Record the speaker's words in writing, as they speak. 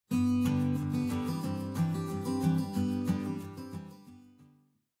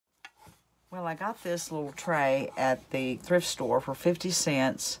Well, I got this little tray at the thrift store for 50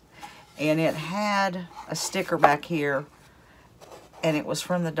 cents, and it had a sticker back here, and it was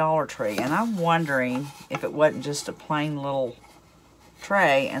from the Dollar Tree. And I'm wondering if it wasn't just a plain little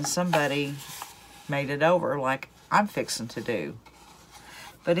tray and somebody made it over like I'm fixing to do.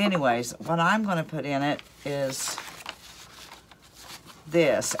 But anyways, what I'm going to put in it is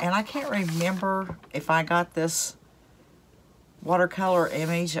this. And I can't remember if I got this watercolor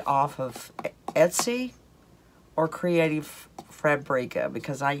image off of Etsy or Creative Fabrica,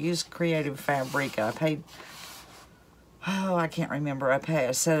 because I used Creative Fabrica. I paid, oh, I can't remember. I pay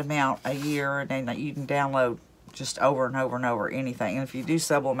a set amount a year, and then you can download just over and over and over anything. And if you do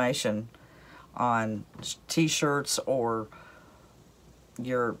sublimation on t-shirts or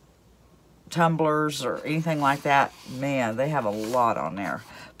your tumblers or anything like that, man, they have a lot on there.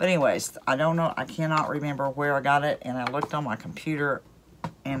 But anyways, I don't know, I cannot remember where I got it, and I looked on my computer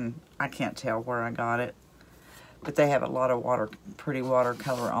and I can't tell where I got it. But they have a lot of pretty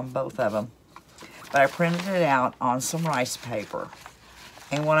watercolor on both of them. But I printed it out on some rice paper.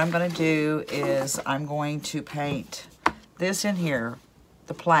 And what I'm going to do is I'm going to paint this in here,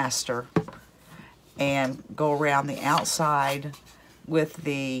 the plaster, and go around the outside with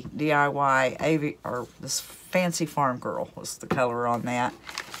the DIY or this Fancy Farm Girl was the color on that.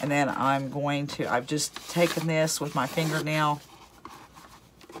 And then I've just taken this with my fingernail,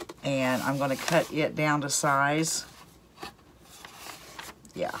 and I'm going to cut it down to size.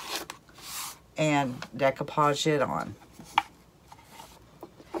 Yeah. And decoupage it on.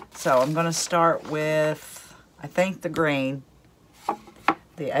 So I'm going to start with, I think, the green,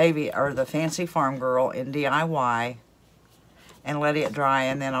 the Fancy Farm Girl in DIY, and let it dry,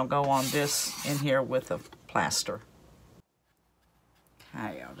 and then I'll go on this in here with the plaster.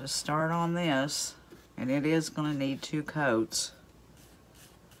 Okay, I'll just start on this, and it is going to need 2 coats.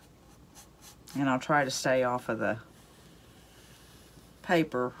 And I'll try to stay off of the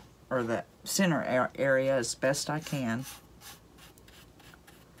paper or the center area as best I can.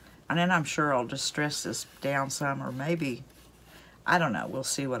 And then I'm sure I'll just stress this down some, or maybe, I don't know, we'll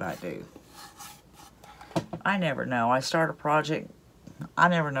see what I do. I never know. I start a project, I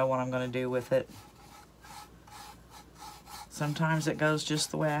never know what I'm going to do with it. Sometimes it goes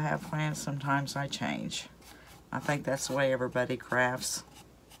just the way I have planned, sometimes I change. I think that's the way everybody crafts.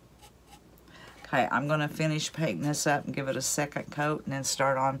 Okay, I'm going to finish painting this up and give it a second coat, and then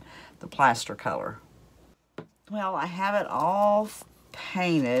start on the plaster color. Well, I have it all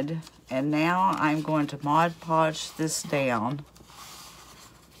painted, and now I'm going to Mod Podge this down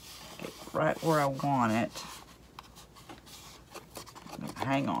right where I want it.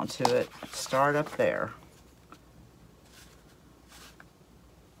 Hang on to it, start up there.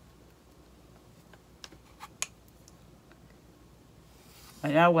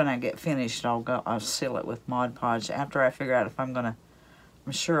 I know when I get finished, I'll seal it with Mod Podge after I figure out if I'm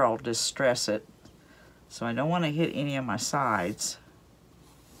sure I'll just stress it. So I don't want to hit any of my sides.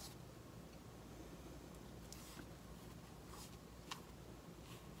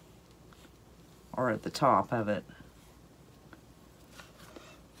 Or at the top of it.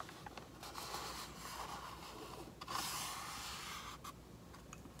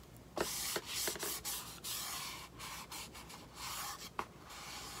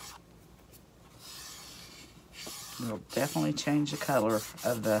 It'll definitely change the color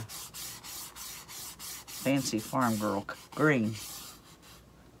of the Fancy Farm Girl green.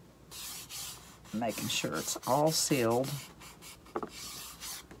 Making sure it's all sealed.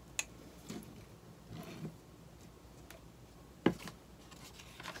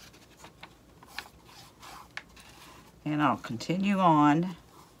 And I'll continue on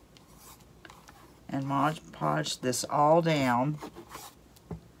and Mod Podge this all down.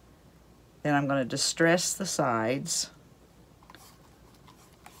 Then I'm going to distress the sides.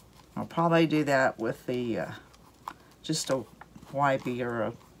 I'll probably do that with the, just a wipey or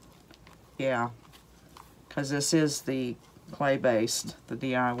a, yeah, because this is the clay-based, the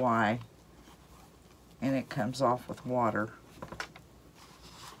DIY, and it comes off with water.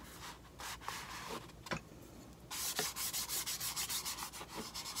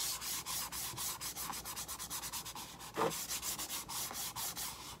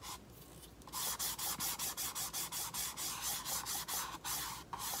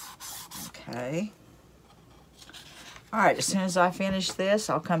 Okay. Alright, as soon as I finish this,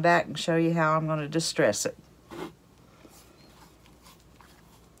 I'll come back and show you how I'm going to distress it.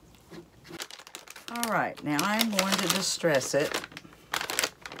 Alright, now I'm going to distress it.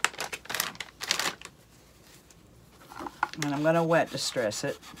 And I'm going to wet distress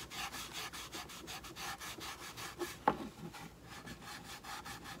it.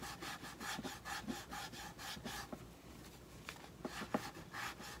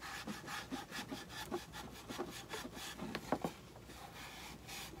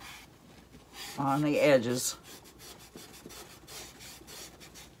 on the edges.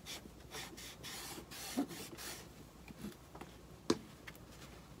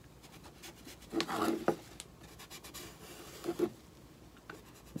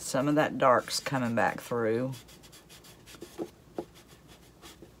 Some of that dark's coming back through.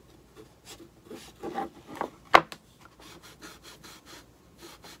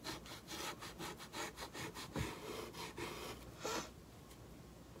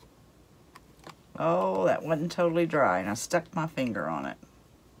 Oh, that wasn't totally dry, and I stuck my finger on it.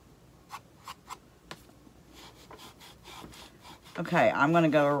 Okay, I'm going to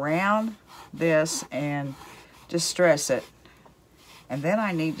go around this and distress it, and then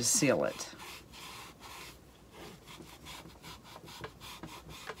I need to seal it.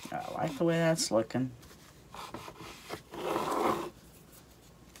 I like the way that's looking.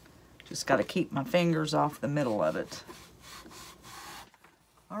 Just got to keep my fingers off the middle of it.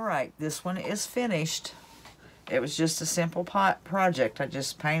 Alright, this one is finished. It was just a simple project. I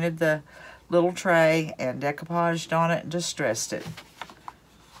just painted the little tray and decoupaged on it and distressed it.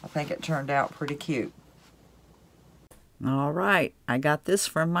 I think it turned out pretty cute. Alright, I got this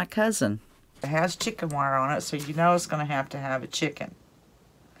from my cousin. It has chicken wire on it, so you know it's going to have a chicken.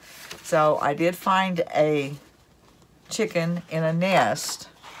 So I did find a chicken in a nest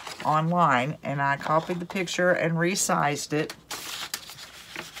online, and I copied the picture and resized it.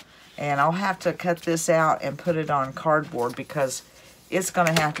 And I'll have to cut this out and put it on cardboard because it's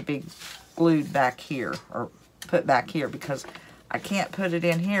going to have to be glued back here, or put back here, because I can't put it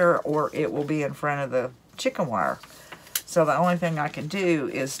in here or it will be in front of the chicken wire. So the only thing I can do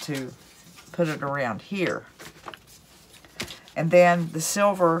is to put it around here. And then the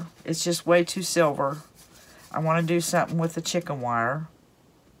silver, it's just way too silver. I want to do something with the chicken wire.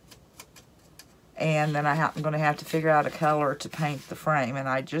 And then I'm going to have to figure out a color to paint the frame, and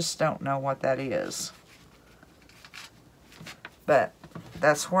I just don't know what that is. But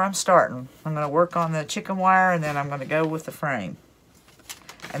that's where I'm starting. I'm going to work on the chicken wire, and then I'm going to go with the frame.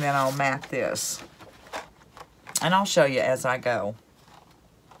 And then I'll mat this. And I'll show you as I go.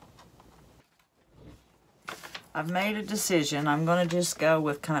 I've made a decision. I'm going to just go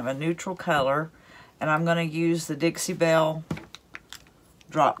with kind of a neutral color, and I'm going to use the Dixie Belle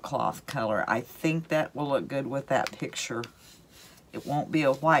drop cloth color. I think that will look good with that picture. It won't be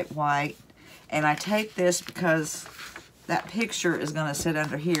a white, and I take this because that picture is going to sit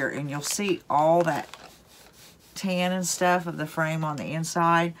under here, and you'll see all that tan and stuff of the frame on the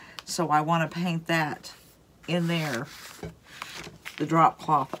inside, so I want to paint that in there, the drop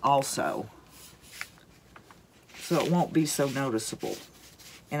cloth also, so it won't be so noticeable.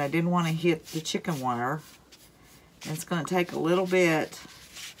 And I didn't want to hit the chicken wire, and it's going to take a little bit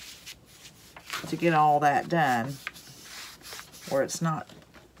to get all that done where it's not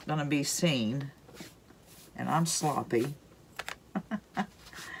going to be seen, and I'm sloppy.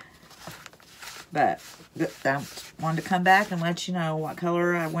 But I wanted to come back and let you know what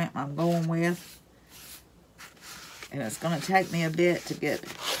color I'm going with, and it's going to take me a bit to get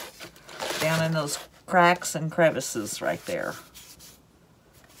down in those cracks and crevices right there.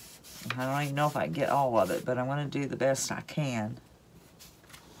 I don't even know if I can get all of it, but I want to do the best I can.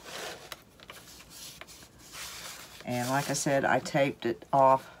 And like I said, I taped it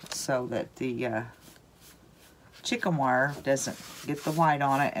off so that the chicken wire doesn't get the white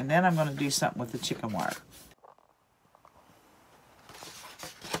on it. And then I'm going to do something with the chicken wire.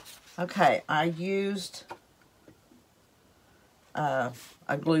 Okay, I used a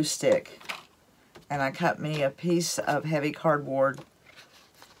glue stick. And I cut me a piece of heavy cardboard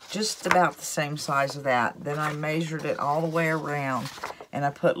just about the same size of that. Then I measured it all the way around, and I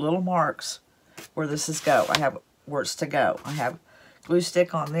put little marks where this is go. I have where it's to go. I have glue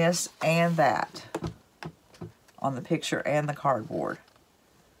stick on this and that, on the picture and the cardboard.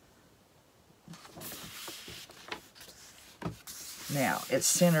 Now it's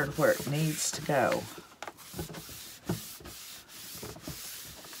centered where it needs to go.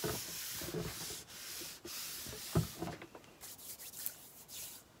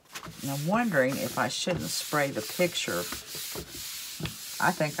 And I'm wondering if I shouldn't spray the picture.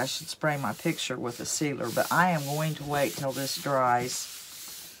 I think I should spray my picture with a sealer, but I am going to wait till this dries.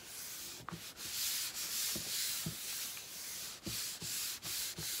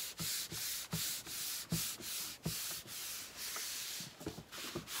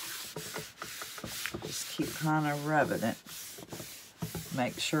 Just keep kind of rubbing it.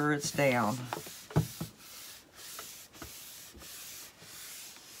 Make sure it's down.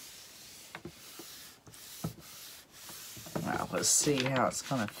 Let's see how it's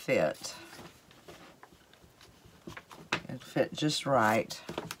going to fit. It fit just right.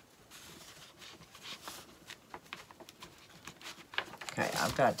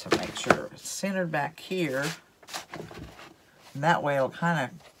 I've got to make sure it's centered back here. And that way it'll kind of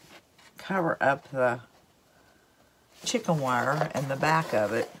cover up the chicken wire and the back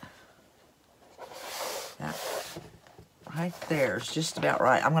of it. That right there is just about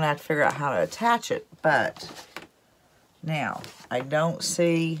right. I'm going to have to figure out how to attach it, but now I don't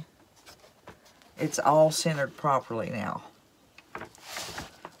see it's all centered properly now.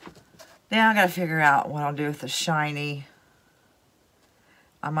 Now I got to figure out what I'll do with the shiny.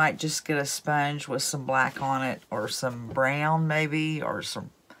 I might just get a sponge with some black on it, or some brown maybe, or some,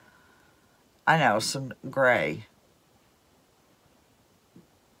 I know, some gray.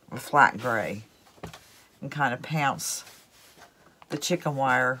 A flat gray. And kind of pounce the chicken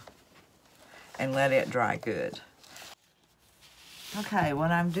wire and let it dry good. Okay,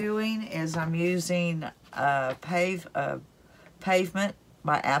 what I'm doing is I'm using Pavement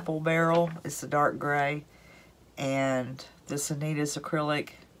by Apple Barrel. It's the dark gray. And this Anita's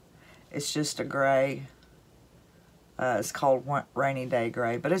acrylic, it's just a gray. It's called Rainy Day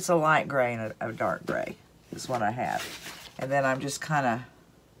Gray, but it's a light gray and a dark gray is what I have. And then I'm just kind of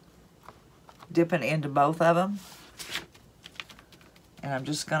dipping into both of them. And I'm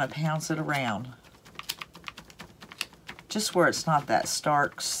just going to pounce it around. Just where it's not that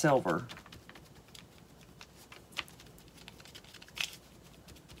stark silver.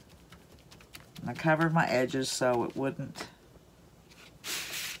 And I covered my edges so it wouldn't.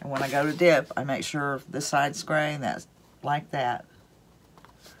 And when I go to dip, I make sure this side's gray and that's like that.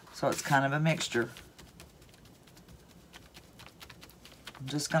 So it's kind of a mixture. I'm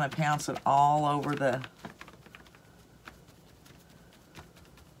just going to pounce it all over the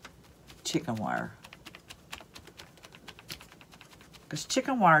chicken wire. Because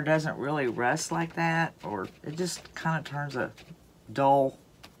chicken wire doesn't really rust like that, or it just kind of turns a dull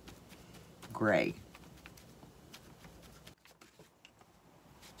gray.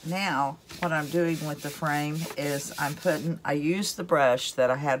 Now, what I'm doing with the frame is I used the brush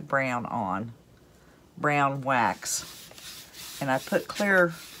that I had brown on, brown wax, and I put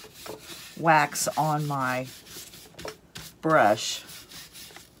clear wax on my brush,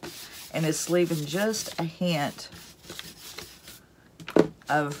 and it's leaving just a hint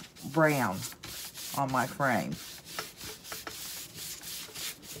of brown on my frame.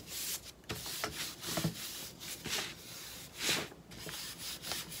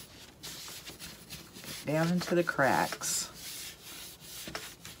 Down into the cracks.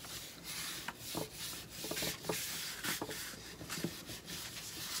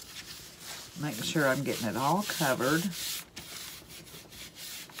 Making sure I'm getting it all covered.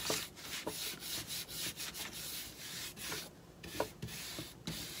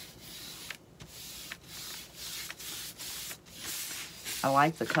 I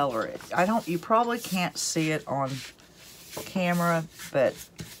like the color. You probably can't see it on camera, but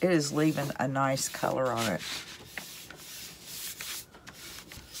it is leaving a nice color on it.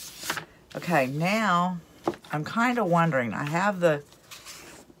 Okay, now I'm kind of wondering, I have the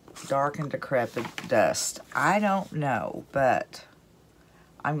dark and decrepit dust. I don't know, but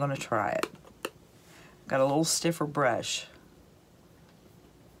I'm going to try it. Got a little stiffer brush.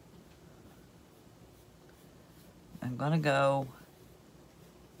 I'm going to go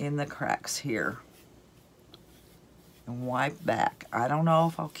in the cracks here and wipe back. I don't know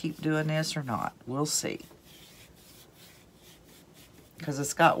if I'll keep doing this or not. We'll see. Because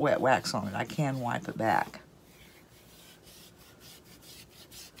it's got wet wax on it. I can wipe it back.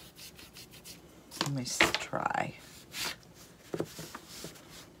 Let me try.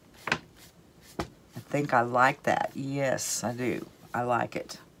 I think I like that. Yes, I do. I like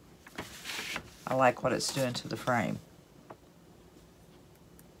it. I like what it's doing to the frame.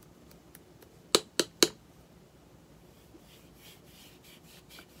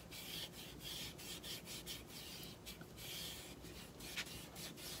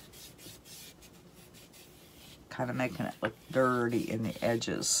 Kind of making it look dirty in the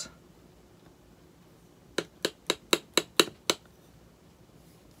edges.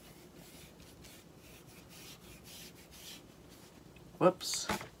 Whoops.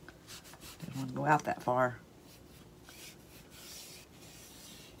 Didn't want to go out that far.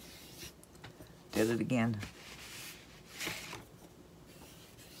 Did it again.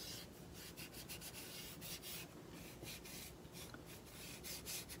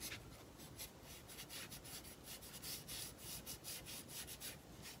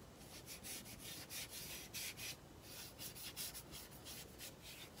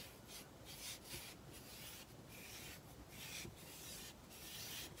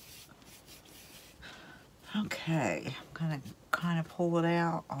 Okay, I'm gonna kind of pull it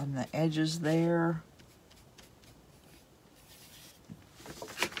out on the edges there.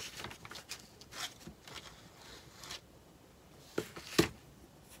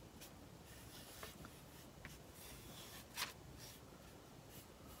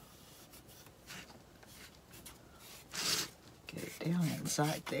 down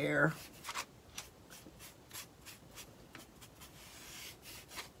inside there.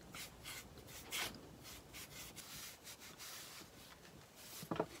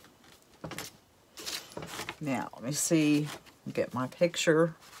 Now, let me see, get my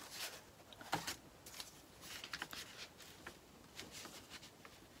picture.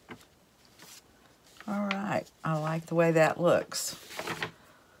 All right, I like the way that looks.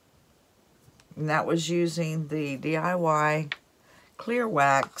 And that was using the DIY clear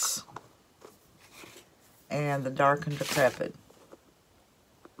wax and the dark and decrepit.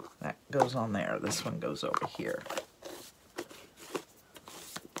 That goes on there. This one goes over here.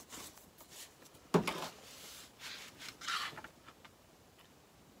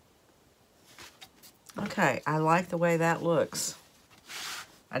 Okay, I like the way that looks.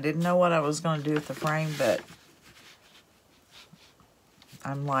 I didn't know what I was going to do with the frame, but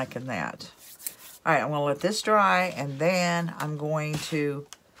I'm liking that. All right, I'm going to let this dry, and then I'm going to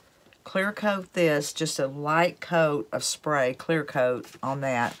clear coat this, just a light coat of spray, clear coat on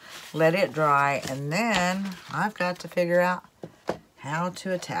that. Let it dry, and then I've got to figure out how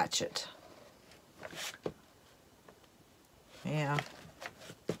to attach it. Yeah.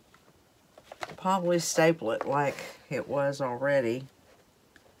 Probably staple it like it was already.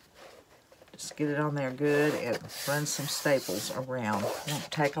 Just get it on there good and run some staples around. Won't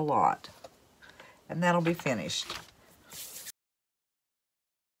take a lot. And that'll be finished.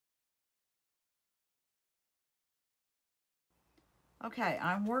 Okay,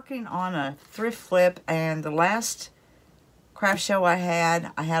 I'm working on a thrift flip, and the last craft show I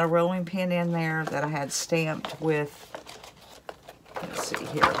had a rolling pin in there that I had stamped with, let's see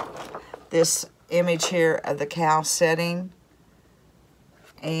here, this image here of the cow setting.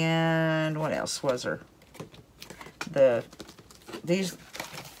 And what else was there?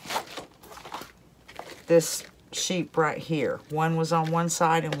 This sheep right here. One was on one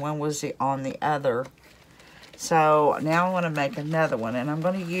side and one was on the other. So now I want to make another one, and I'm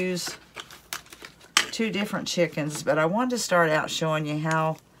going to use two different chickens, but I wanted to start out showing you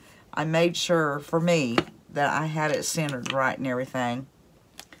how I made sure, for me, that I had it centered right and everything.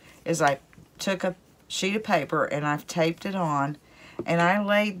 Is I took a sheet of paper and I've taped it on, and I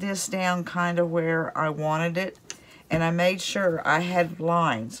laid this down kind of where I wanted it, and I made sure I had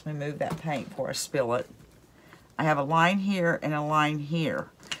lines. Let me move that paint before I spill it. I have a line here and a line here.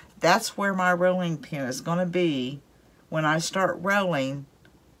 That's where my rolling pin is going to be when I start rolling,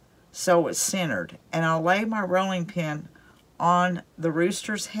 so it's centered. And I'll lay my rolling pin on the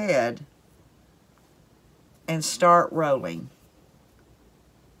rooster's head and start rolling.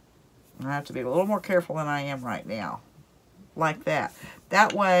 I have to be a little more careful than I am right now. Like that.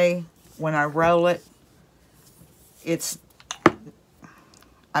 That way, when I roll it,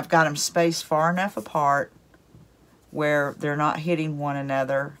 I've got them spaced far enough apart where they're not hitting one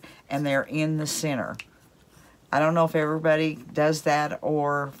another and they're in the center. I don't know if everybody does that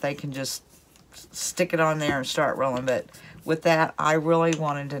or if they can just stick it on there and start rolling, but with that, I really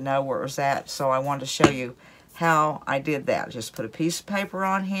wanted to know where it was at, so I wanted to show you how I did that. Just put a piece of paper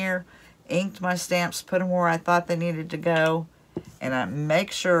on here, inked my stamps, put them where I thought they needed to go, and I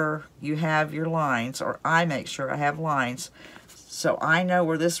make sure you have your lines, or I make sure I have lines, so I know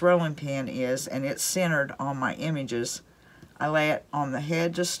where this rolling pin is and it's centered on my images. I lay it on the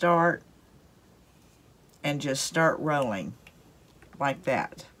head to start and just start rolling like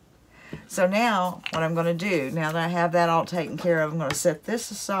that. So now what I'm going to do, now that I have that all taken care of, I'm going to set this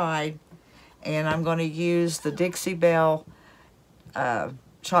aside, and I'm going to use the Dixie Belle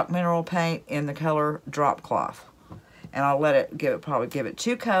chalk mineral paint in the color Drop Cloth. And I'll let it probably give it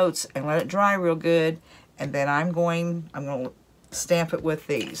 2 coats and let it dry real good, and then I'm going to stamp it with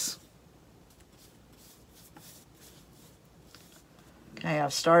these. Okay,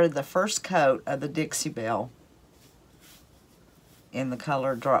 I've started the first coat of the Dixie Belle in the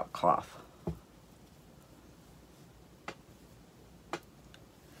color Drop Cloth.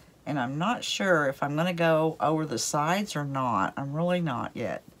 And I'm not sure if I'm going to go over the sides or not. I'm really not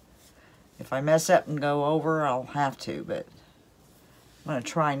yet. If I mess up and go over, I'll have to, but I'm going to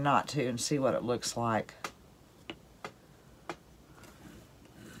try not to and see what it looks like.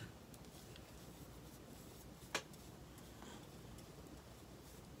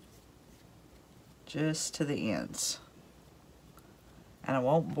 Just to the ends. And I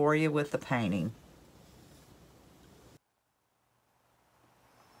won't bore you with the painting.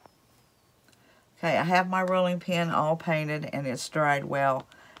 Okay, I have my rolling pin all painted and it's dried well.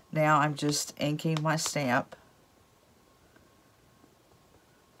 Now I'm just inking my stamp.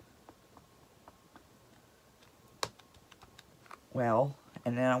 Well,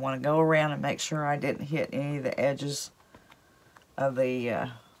 and then I want to go around and make sure I didn't hit any of the edges of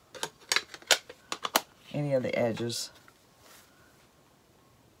the any of the edges.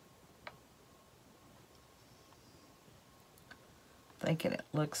 Thinking it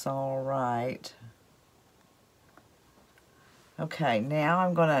looks all right. Okay,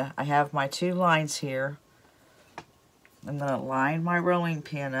 now I have my 2 lines here. I'm going to line my rolling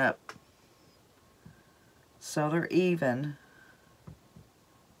pin up so they're even. I'm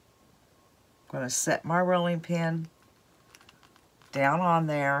going to set my rolling pin down on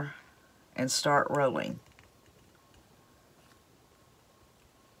there and start rolling.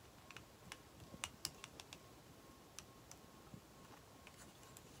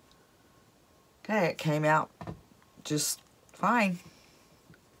 Okay, it came out just fine.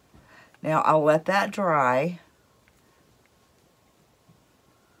 Now I'll let that dry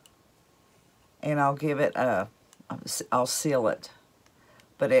and I'll give it I'll seal it.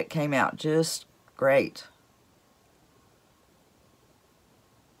 But it came out just great.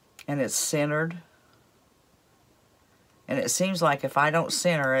 And it's centered. And it seems like if I don't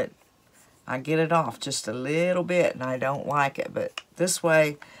center it, I get it off just a little bit and I don't like it. But this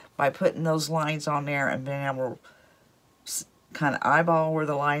way, by putting those lines on there and being able to kind of eyeball where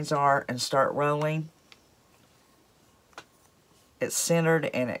the lines are and start rolling, it's centered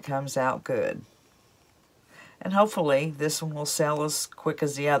and it comes out good. And hopefully this one will sell as quick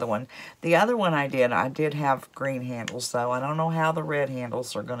as the other one. The other one I did have green handles though. I don't know how the red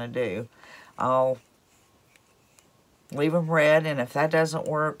handles are going to do. I'll leave them red, and if that doesn't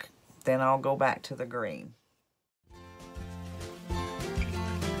work, then I'll go back to the green.